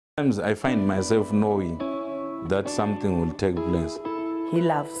Sometimes I find myself knowing that something will take place. He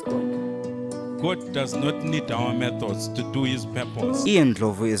loves God. God does not need our methods to do his purpose.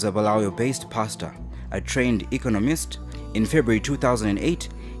 Ndlovu is a Bulawayo-based pastor, a trained economist. In February 2008,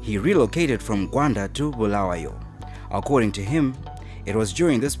 he relocated from Gwanda to Bulawayo. According to him, it was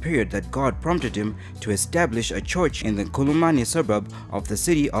during this period that God prompted him to establish a church in the Kulumani suburb of the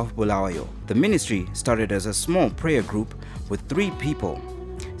city of Bulawayo. The ministry started as a small prayer group with 3 people.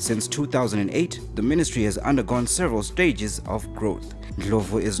 Since 2008, the ministry has undergone several stages of growth.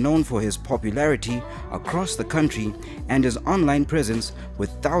 Ndlovu is known for his popularity across the country and his online presence with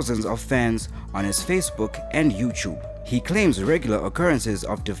thousands of fans on his Facebook and YouTube. He claims regular occurrences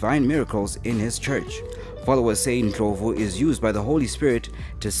of divine miracles in his church. Followers say Ndlovu is used by the Holy Spirit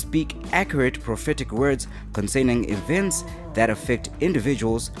to speak accurate prophetic words concerning events that affect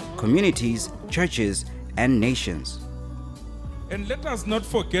individuals, communities, churches, and nations. And let us not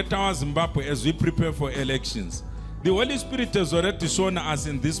forget our Zimbabwe as we prepare for elections. The Holy Spirit has already shown us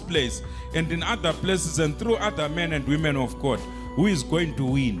in this place and in other places and through other men and women of God who is going to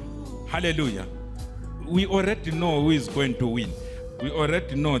win. Hallelujah. We already know who is going to win. We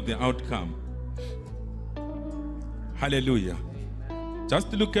already know the outcome. Hallelujah.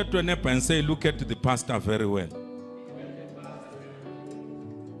 Just look at your neighbor and say, look at the pastor very well.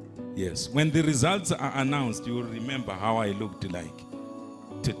 Yes, when the results are announced, you will remember how I looked like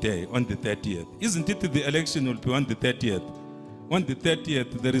today on the 30th. Isn't it the election will be on the 30th? On the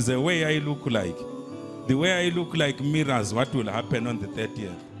 30th, there is a way I look like. The way I look like mirrors what will happen on the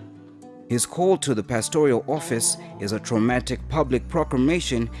 30th. His call to the pastoral office is a traumatic public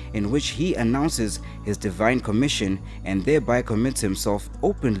proclamation in which he announces his divine commission and thereby commits himself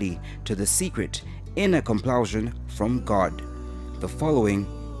openly to the secret inner compulsion from God. The following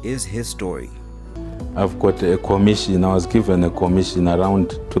is his story. I've got a commission. I was given a commission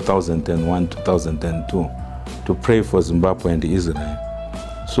around 2001, 2002 to pray for Zimbabwe and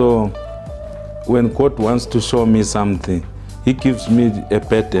Israel. So when God wants to show me something, he gives me a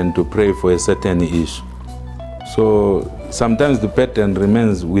pattern to pray for a certain issue. So sometimes the pattern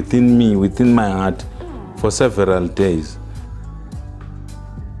remains within me, within my heart for several days.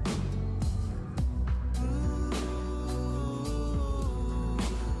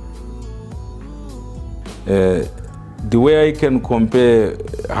 The way I can compare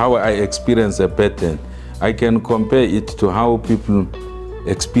how I experience a pattern, I can compare it to how people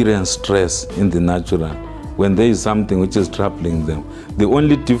experience stress in the natural when there is something which is troubling them. The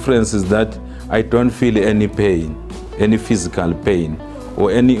only difference is that I don't feel any pain, any physical pain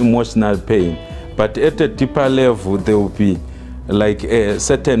or any emotional pain. But at a deeper level, there will be like a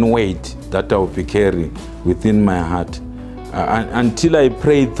certain weight that I will be carrying within my heart. Until I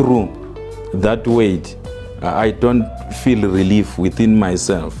pray through that weight, I don't feel relief within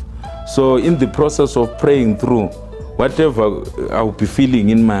myself. So in the process of praying through, whatever I'll be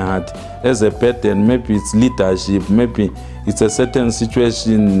feeling in my heart as a pattern, maybe it's leadership, maybe it's a certain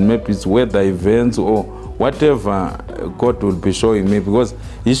situation, maybe it's weather events or whatever God will be showing me, because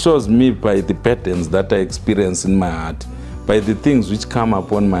he shows me by the patterns that I experience in my heart, by the things which come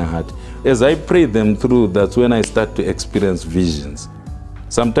upon my heart. As I pray them through, that's when I start to experience visions.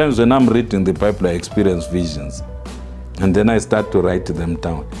 Sometimes when I'm reading the Bible, I experience visions. And then I start to write them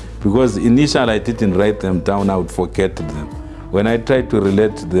down. Because initially I didn't write them down, I would forget them. When I try to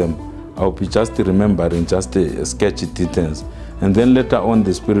relate to them, I'll be just remembering just sketchy details. And then later on,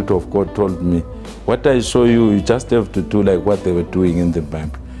 the Spirit of God told me, what I show you, you just have to do like what they were doing in the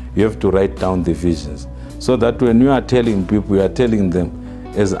Bible. You have to write down the visions. So that when you are telling people, you are telling them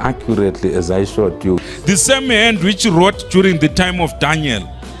as accurately as I showed you. The same hand which wrote during the time of Daniel,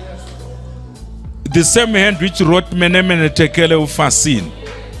 the same hand which wrote Menemene Tekele Ufasin,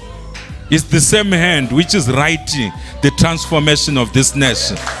 is the same hand which is writing the transformation of this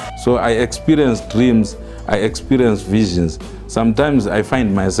nation. So I experience dreams, I experience visions. Sometimes I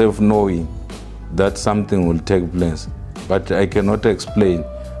find myself knowing that something will take place, but I cannot explain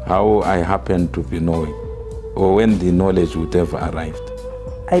how I happen to be knowing or when the knowledge would have arrived.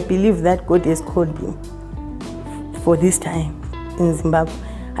 I believe that God has called him for this time in Zimbabwe.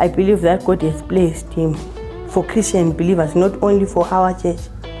 I believe that God has placed him for Christian believers, not only for our church,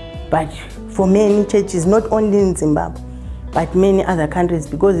 but for many churches, not only in Zimbabwe, but many other countries,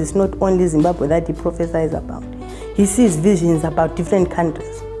 because it's not only Zimbabwe that he prophesies about. He sees visions about different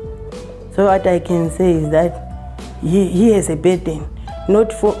countries. So what I can say is that he has a burden,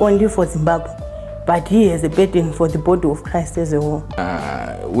 not only for Zimbabwe, but he has a burden for the body of Christ as a whole.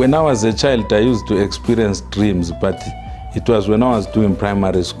 When I was a child, I used to experience dreams, but it was when I was doing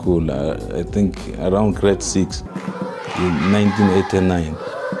primary school, I think around grade 6 in 1989.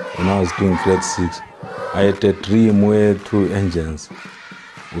 when I was doing grade 6. I had a dream where 2 angels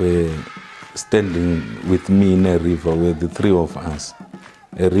were standing with me in a river, where the 3 of us,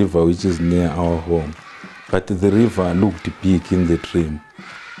 a river which is near our home. But the river looked big in the dream.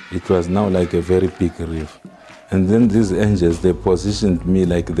 It was now like a very big river. And then these angels, they positioned me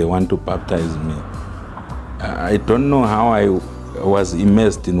like they want to baptize me. I don't know how I was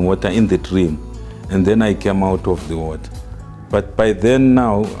immersed in water in the dream, and then I came out of the water. But by then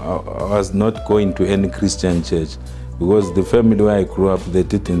now, I was not going to any Christian church, because the family where I grew up, they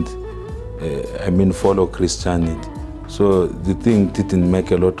didn't, follow Christianity. So the thing didn't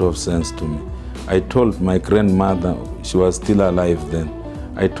make a lot of sense to me. I told my grandmother, she was still alive then,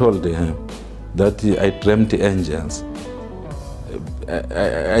 I told her that I dreamt angels.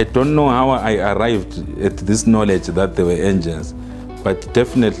 I don't know how I arrived at this knowledge that they were angels, but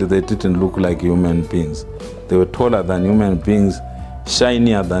definitely they didn't look like human beings. They were taller than human beings,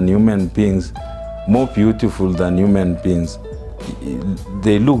 shinier than human beings, more beautiful than human beings.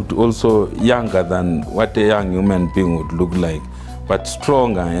 They looked also younger than what a young human being would look like, but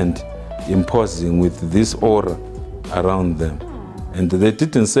stronger and imposing with this aura around them. And they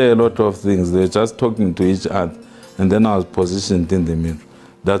didn't say a lot of things, they were just talking to each other. And then I was positioned in the middle.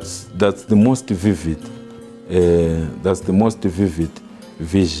 That's the most vivid,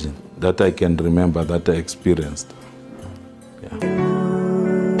 vision that I can remember, that I experienced. Yeah.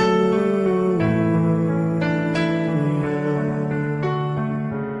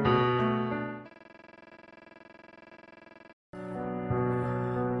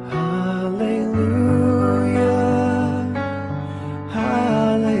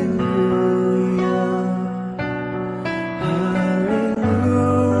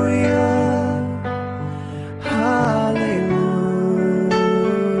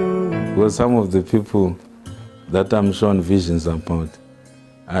 Because some of the people that I'm shown visions about,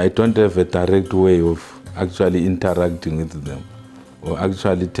 I don't have a direct way of actually interacting with them or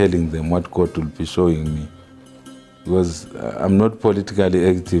actually telling them what God will be showing me. Because I'm not politically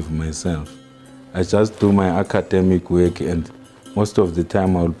active myself. I just do my academic work, and most of the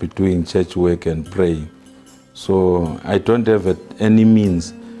time I'll be doing church work and praying. So I don't have any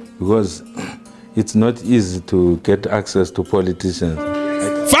means, because it's not easy to get access to politicians.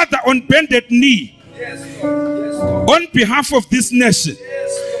 Father, on bended knee, on behalf of this nation,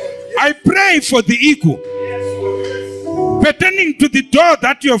 I pray for the eagle, pertaining to the door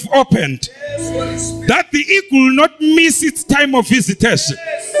that you have opened, that the eagle will not miss its time of visitation.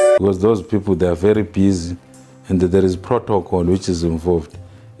 Because those people, they are very busy, and there is protocol which is involved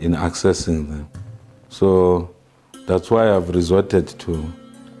in accessing them. So that's why I've resorted to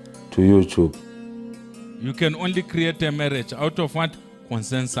YouTube. You can only create a marriage out of what?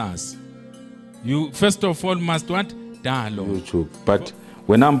 Consensus. You first of all must what? Dialogue. YouTube. But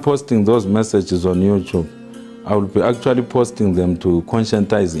when I'm posting those messages on YouTube, I will be actually posting them to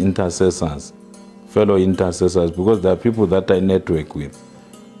conscientize intercessors, fellow intercessors, because there are people that I network with,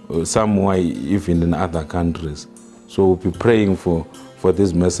 some who are even in other countries. So we'll be praying for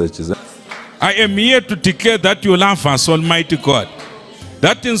these messages. I am here to declare that you love us, Almighty God.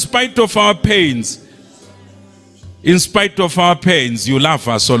 That in spite of our pains, you love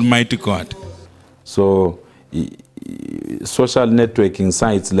us, Almighty God. So social networking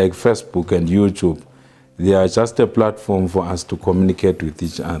sites like Facebook and YouTube, they are just a platform for us to communicate with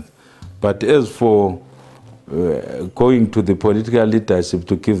each other. But as for going to the political leadership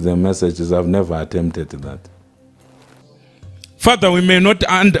to give them messages, I've never attempted that. Father, we may not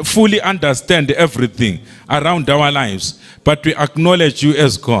fully understand everything around our lives, but we acknowledge you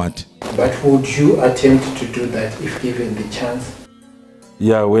as God. But would you attempt to do that if given the chance?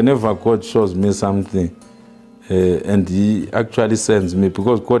 Yeah, whenever God shows me something, and He actually sends me,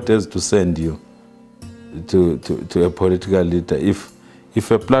 because God has to send you to a political leader. If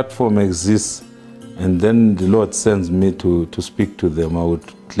a platform exists, and then the Lord sends me to speak to them, I would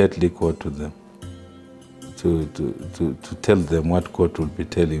gladly go to them to tell them what God will be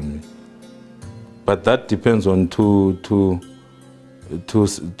telling me. But that depends on two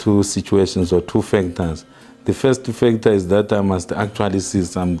situations or two factors. The first factor is that I must actually see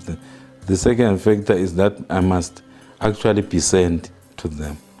something. The second factor is that I must actually be sent to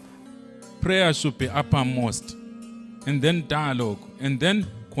them. Prayer should be uppermost, and then dialogue, and then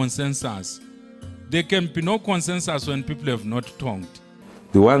consensus. There can be no consensus when people have not talked.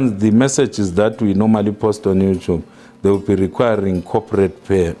 The messages that we normally post on YouTube, they will be requiring corporate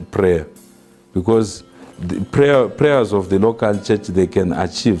prayer, because the prayers of the local church, they can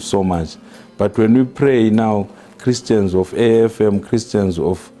achieve so much. But when we pray now, Christians of AFM, Christians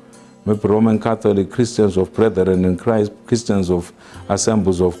of maybe Roman Catholic, Christians of Brethren in Christ, Christians of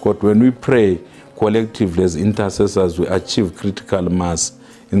Assemblies of God, when we pray collectively as intercessors, we achieve critical mass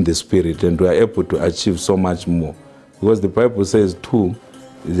in the spirit, and we are able to achieve so much more. Because the Bible says two,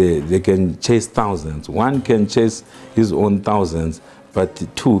 they can chase thousands. One can chase his own thousands, but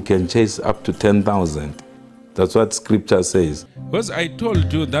two can chase up to 10,000. That's what Scripture says. Because I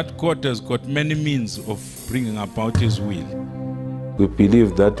told you that God has got many means of bringing about His will. We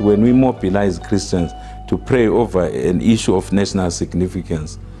believe that when we mobilize Christians to pray over an issue of national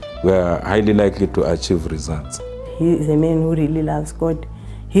significance, we are highly likely to achieve results. He is a man who really loves God.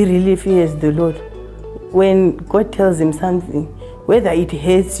 He really fears the Lord. When God tells him something, whether it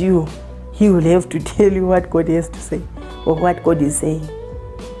hurts you, he will have to tell you what God has to say or what God is saying.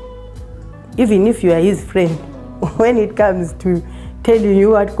 Even if you are his friend, when it comes to telling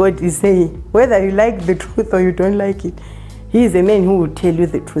you what God is saying, whether you like the truth or you don't like it, he is a man who will tell you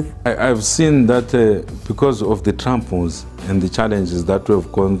the truth. I've seen that because of the tramples and the challenges that we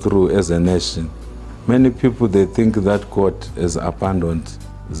have gone through as a nation, many people, they think that God has abandoned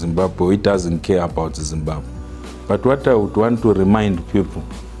Zimbabwe. He doesn't care about Zimbabwe. But what I would want to remind people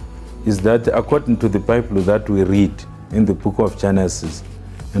is that according to the Bible that we read in the book of Genesis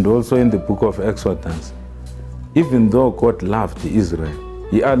and also in the book of Exodus, even though God loved Israel,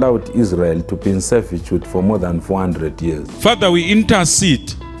 He allowed Israel to be in servitude for more than 400 years. Father, we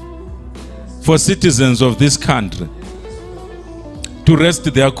intercede for citizens of this country to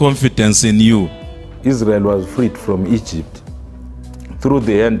rest their confidence in you. Israel was freed from Egypt through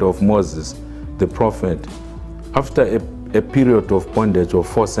the hand of Moses, the prophet, after a period of bondage of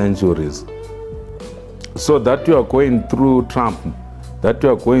 4 centuries. So that you are going through Trump, that you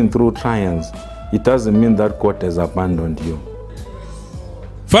are going through trials, it doesn't mean that God has abandoned you.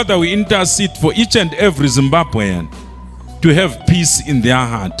 Father, we intercede for each and every Zimbabwean to have peace in their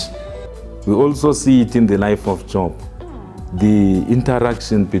heart. We also see it in the life of Job, the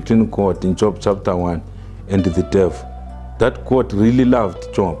interaction between God in Job chapter 1 and the devil. That God really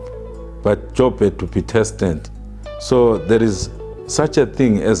loved Job, but Job had to be tested. So there is such a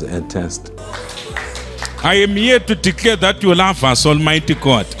thing as a test. I am here to declare that you love us, Almighty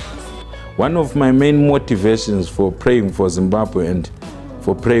God. One of my main motivations for praying for Zimbabwe and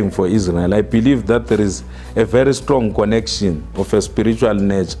for praying for Israel, I believe that there is a very strong connection of a spiritual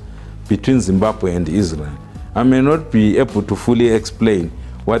nature between Zimbabwe and Israel. I may not be able to fully explain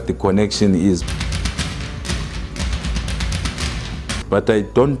what the connection is, but I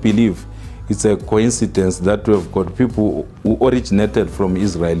don't believe it's a coincidence that we have got people who originated from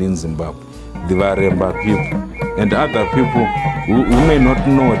Israel in Zimbabwe, the Varemba people, and other people who may not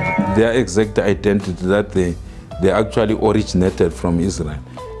know their exact identity, that they actually originated from Israel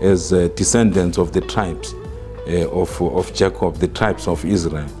as descendants of the tribes of Jacob, the tribes of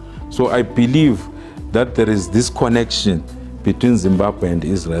Israel. So I believe that there is this connection between Zimbabwe and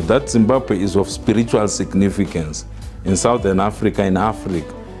Israel, that Zimbabwe is of spiritual significance in Southern Africa, in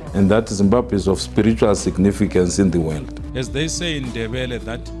Africa, and that Zimbabwe is of spiritual significance in the world. As they say in Ndebele,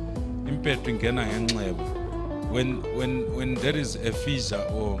 that when there is a fissure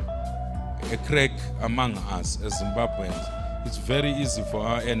or a crack among us as Zimbabweans, it's very easy for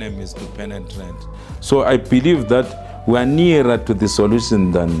our enemies to penetrate. So I believe that we are nearer to the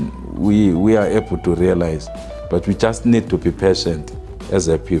solution than we are able to realize, but we just need to be patient as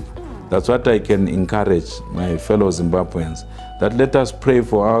a people. That's what I can encourage my fellow Zimbabweans, that let us pray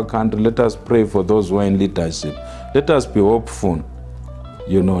for our country, let us pray for those who are in leadership. Let us be hopeful,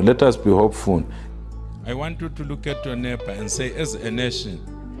 let us be hopeful. I want you to look at your neighbor and say, as a nation,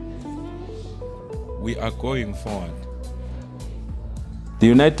 we are going forward. The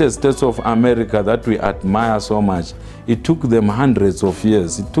United States of America that we admire so much, it took them hundreds of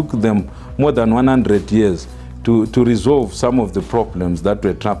years. It took them more than 100 years to resolve some of the problems that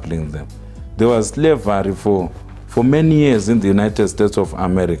were troubling them. There was slavery for many years in the United States of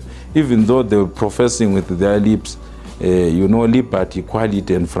America, even though they were professing with their lips, liberty,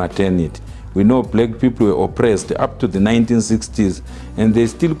 equality, and fraternity. We know black people were oppressed up to the 1960s, and they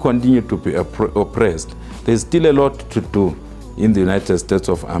still continue to be oppressed. There's still a lot to do in the United States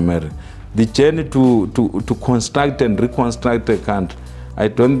of America. The journey to construct and reconstruct a country, I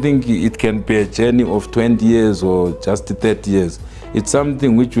don't think it can be a journey of 20 years or just 30 years. It's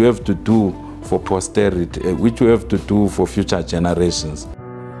something which we have to do for posterity, which we have to do for future generations.